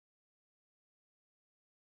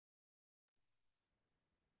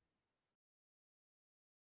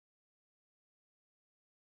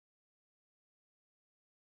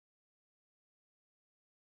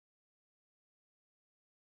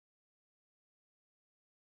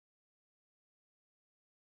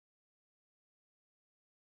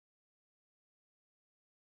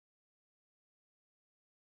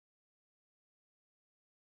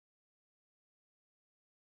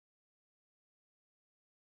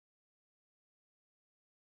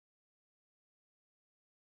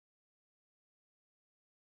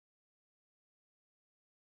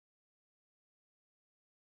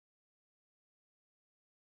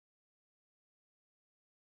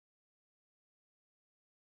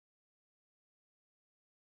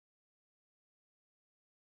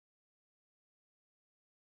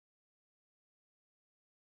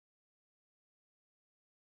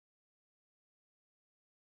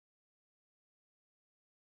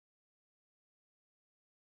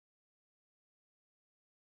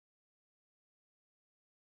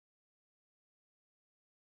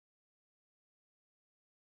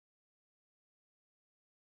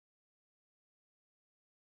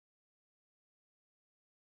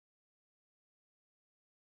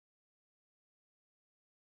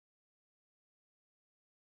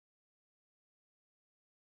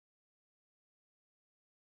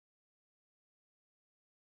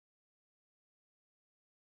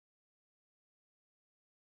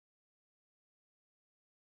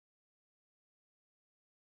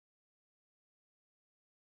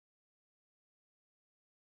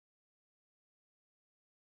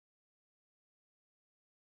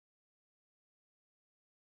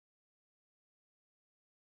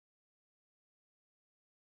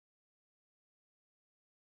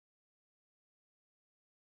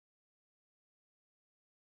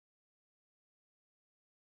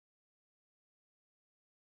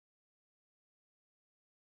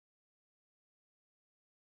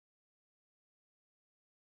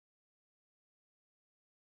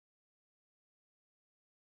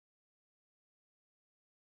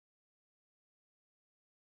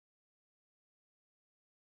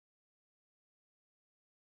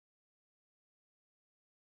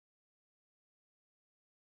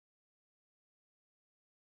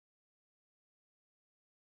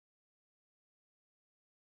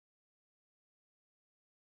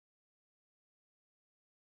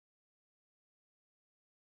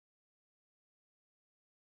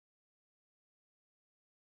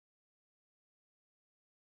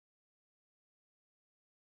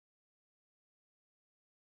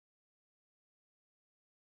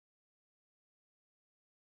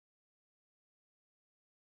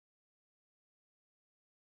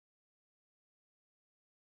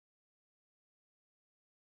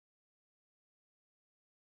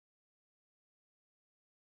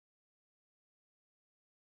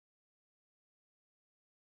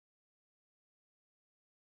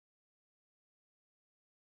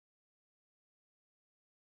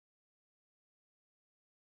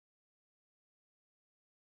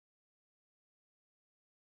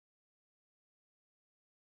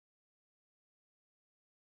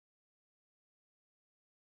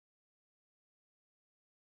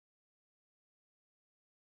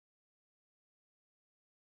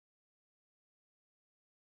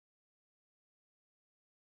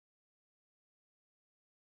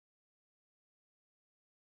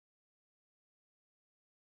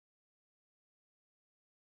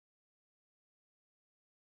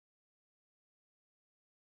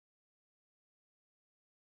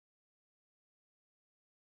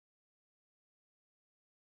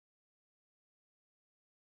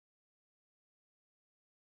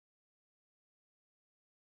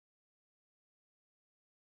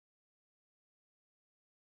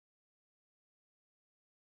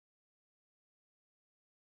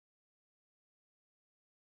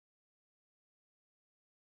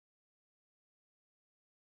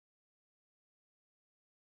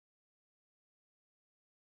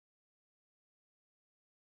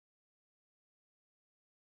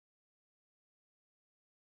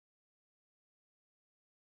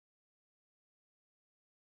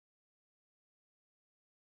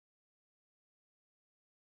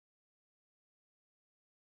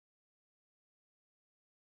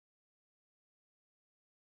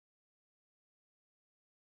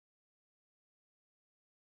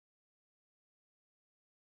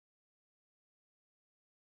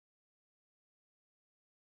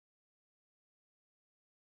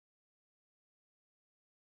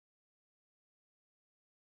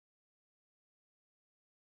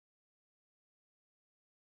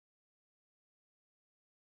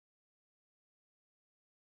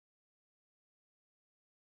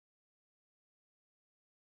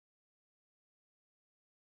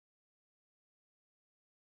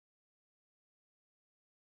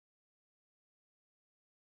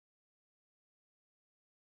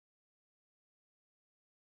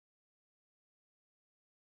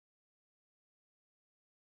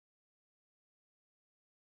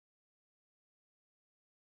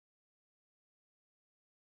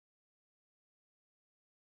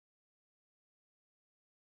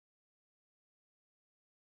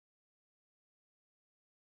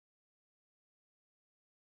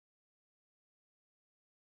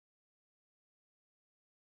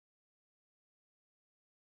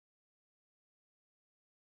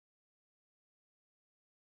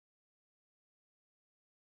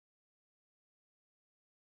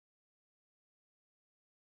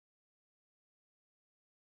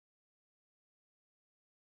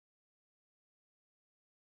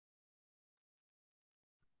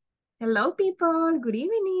Hello, people. Good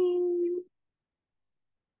evening.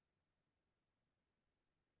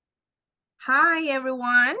 Hi,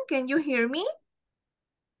 everyone. Can you hear me?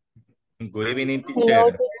 Good evening, Hello,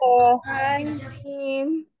 teacher. teacher.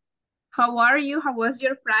 Hi. How are you? How was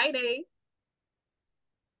your Friday?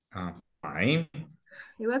 Fine.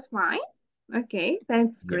 It was fine. Okay, that's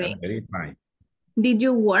Yeah, great. very fine. Did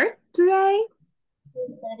you work today?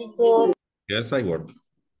 Very good. Yes, I work.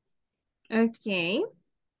 Okay,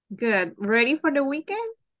 good. Ready for the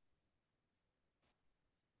weekend?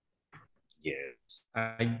 Yes,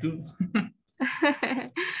 I do.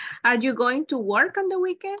 Are you going to work on the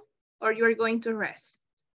weekend or you're going to rest?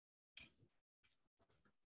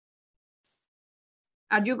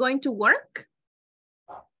 Are you going to work?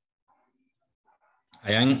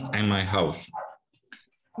 I am in my house.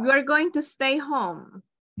 You are going to stay home.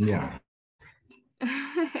 Yeah.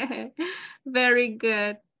 Very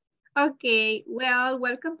good. Okay, well,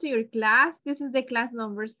 welcome to your class. This is the class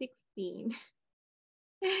number 16.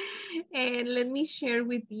 And let me share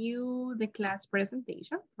with you the class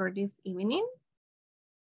presentation for this evening.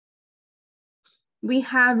 We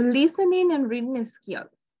have listening and reading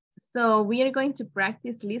skills. So we are going to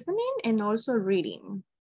practice listening and also reading.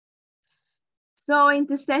 So in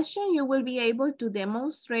this session, you will be able to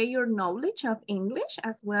demonstrate your knowledge of English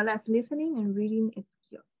as well as listening and reading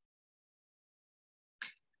skills.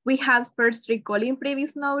 We have first recalling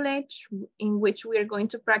previous knowledge in which we are going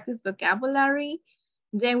to practice vocabulary.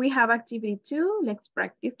 Then we have activity 2, let's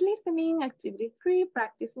practice listening. Activity 3,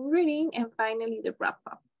 practicing reading. And finally, the wrap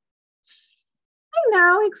up. And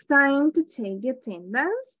now it's time to take the attendance.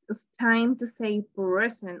 It's time to say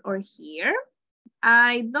present or here.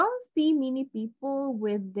 I don't see many people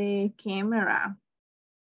with the camera.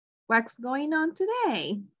 What's going on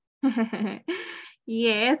today?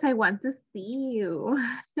 Yes, I want to see you.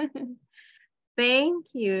 Thank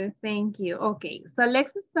you, thank you. Okay, so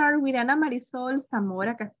let's start with Ana Marisol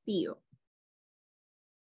Zamora Castillo.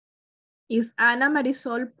 Is Ana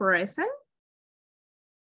Marisol present?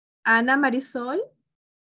 Ana Marisol?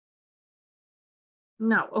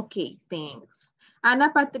 No, okay, thanks.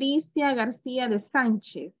 Ana Patricia García de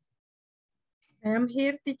Sánchez. I'm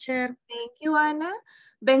here, teacher. Thank you, Ana.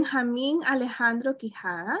 Benjamín Alejandro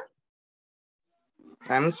Quijada.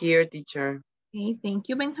 I'm here, teacher. Okay, thank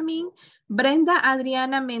you, Benjamín. Brenda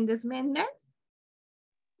Adriana Méndez Méndez.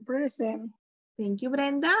 Present. Thank you,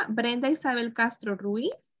 Brenda. Brenda Isabel Castro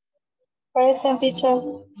Ruiz. Present, teacher.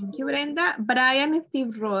 Thank you, Brenda. Brian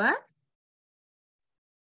Steve Rodas.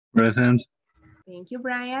 Present. Thank you,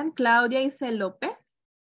 Brian. Claudia Isel López.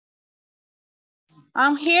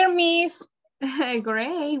 I'm here, miss.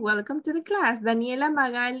 Great. Welcome to the class. Daniela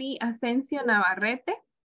Magali Asensio Navarrete.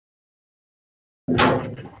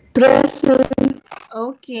 Present.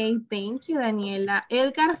 Okay, thank you, Daniela.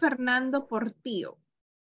 Edgar Fernando Portillo.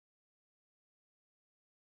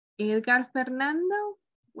 Edgar Fernando.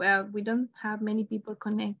 Well, we don't have many people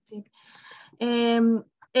connected.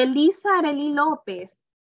 Elisa Arely López.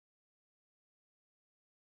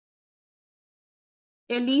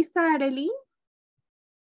 Elisa Arely.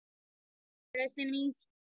 Present, miss.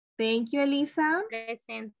 Thank you, Elisa.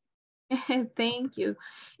 Present. Thank you.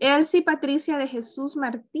 Elsie Patricia de Jesús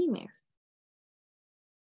Martínez.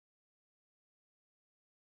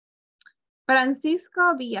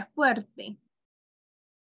 Francisco Villafuerte.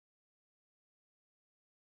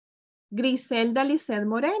 Griselda Lisset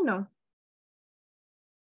Moreno.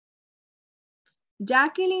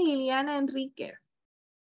 Jacqueline Liliana Enríquez.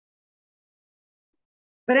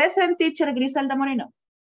 Present, teacher Griselda Moreno.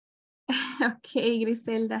 Ok,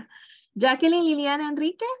 Griselda. Jacqueline Liliana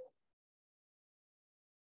Enríquez.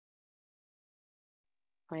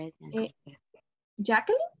 Present.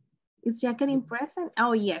 Jacqueline? Is Jacqueline present?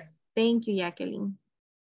 Oh, yes. Thank you, Jacqueline.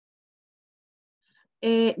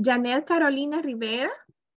 Janelle Carolina Rivera.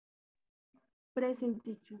 Present,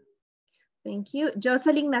 teacher. Thank you.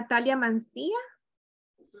 Jocelyn Natalia Mancía.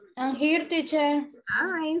 I'm here, teacher.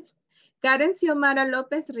 Nice. Karen Xiomara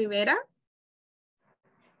López Rivera.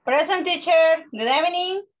 Present, teacher. Good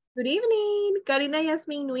evening. Good evening. Karina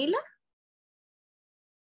Yasmin Nuila.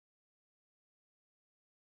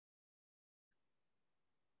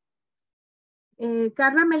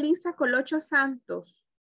 Carla Melissa Colocho Santos.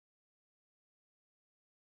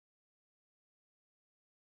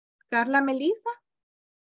 Carla Melissa.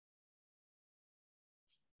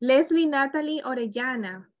 Leslie Natalie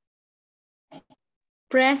Orellana.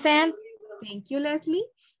 Present. Thank you, Leslie.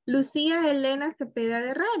 Lucía Elena Cepeda de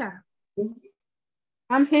Herrera.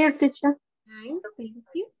 I'm here, teacher. Nice, thank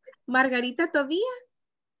you. Margarita Tobías.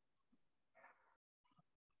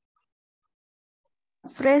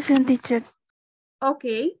 Present, teacher.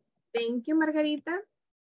 Okay. Thank you, Margarita.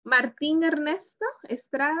 Martín Ernesto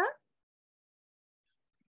Estrada.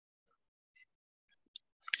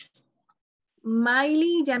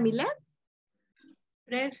 Miley Yamilet.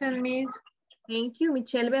 Present, Miss. Thank you.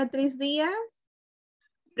 Michelle Beatriz Díaz.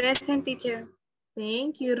 Present, teacher.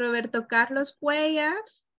 Thank you. Roberto Carlos Cuellar.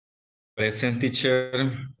 Present, teacher.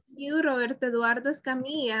 Thank you. Roberto Eduardo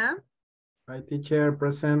Escamilla. Hi, teacher,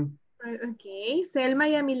 present. Okay. Selma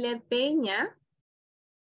Yamilet Peña.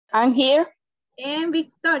 I'm here. And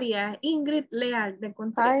Victoria Ingrid Leal de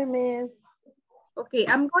Contreras. Hi, Miss. Okay,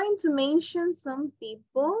 I'm going to mention some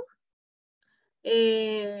people.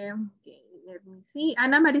 Okay, let me see.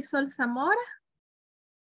 Ana Marisol Zamora.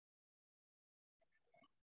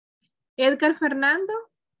 Edgar Fernando.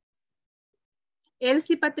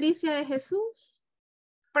 Elsie Patricia de Jesús.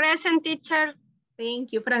 Present, teacher.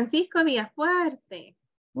 Thank you. Francisco Villafuerte.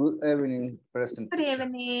 Good evening, present Good teacher.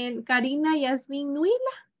 evening. Karina Yasmin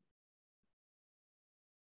Nuila.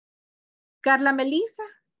 Carla Melisa.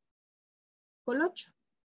 Colocho.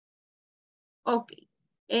 Ok.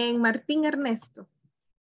 En Martín Ernesto.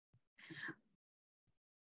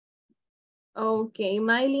 Okay,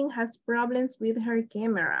 Mylene has problems with her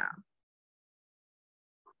camera.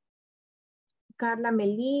 Carla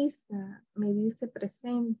Melisa, me dice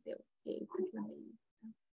presente. Okay, Carla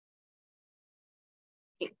Melisa.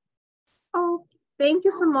 Okay. Oh, thank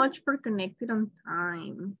you so much for connecting on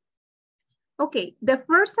time. Okay, the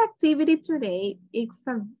first activity today is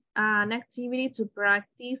an activity to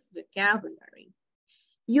practice vocabulary.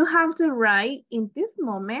 You have to write in this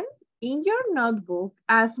moment in your notebook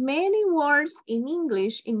as many words in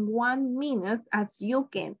English in 1 minute as you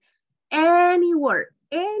can. Any word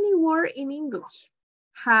in English.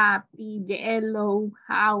 Happy, yellow,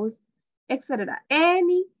 house, etc.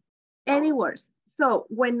 Any words. So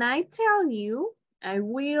when I tell you, I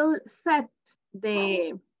will set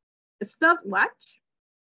the stopwatch.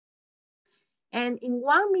 And in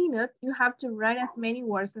 1 minute, you have to write as many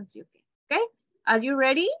words as you can, okay? Are you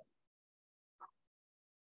ready?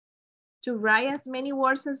 To write as many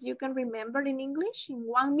words as you can remember in English in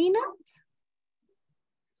 1 minute?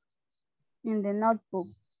 In the notebook.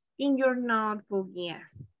 In your notebook, yes.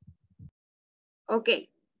 Okay,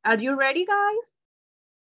 are you ready, guys?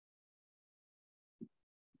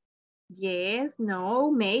 Yes, no,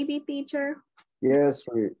 maybe, teacher. Yes,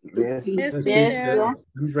 yes. Yes, Yes, teacher.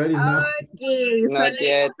 I'm ready now. Okay, so Not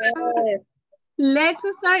yet. let's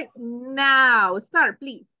start now. Start,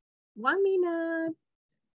 please. 1 minute.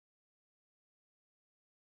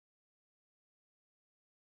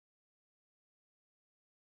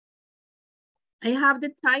 I have the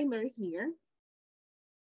timer here.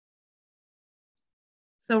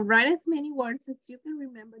 So write as many words as you can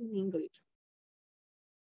remember in English.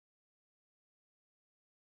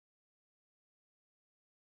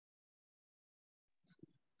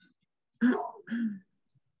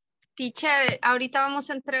 Teacher, ahorita vamos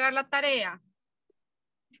a entregar la tarea.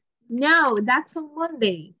 No, that's on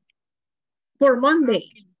Monday. For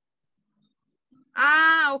Monday.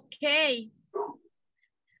 Ah, okay.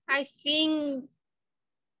 I think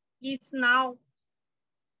it's now.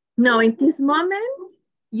 No, in this moment,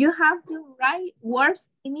 you have to write words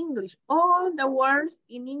in English. All the words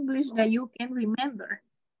in English that you can remember.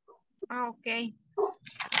 Ah, okay.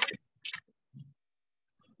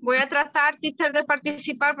 Voy a tratar, teacher, de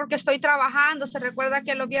participar porque estoy trabajando. Se recuerda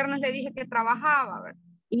que los viernes le dije que trabajaba, ¿verdad?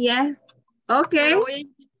 Yes. Okay. Pero voy a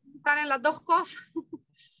intentar en las dos cosas.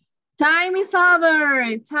 Time is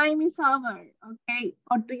over. Time is over. Okay.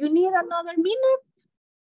 Or do you need another minute?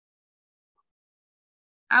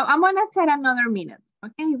 I'm gonna set another minute.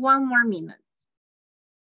 Okay, 1 more minute.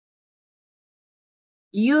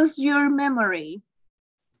 Use your memory.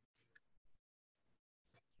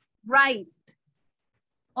 Write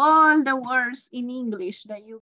all the words in English that you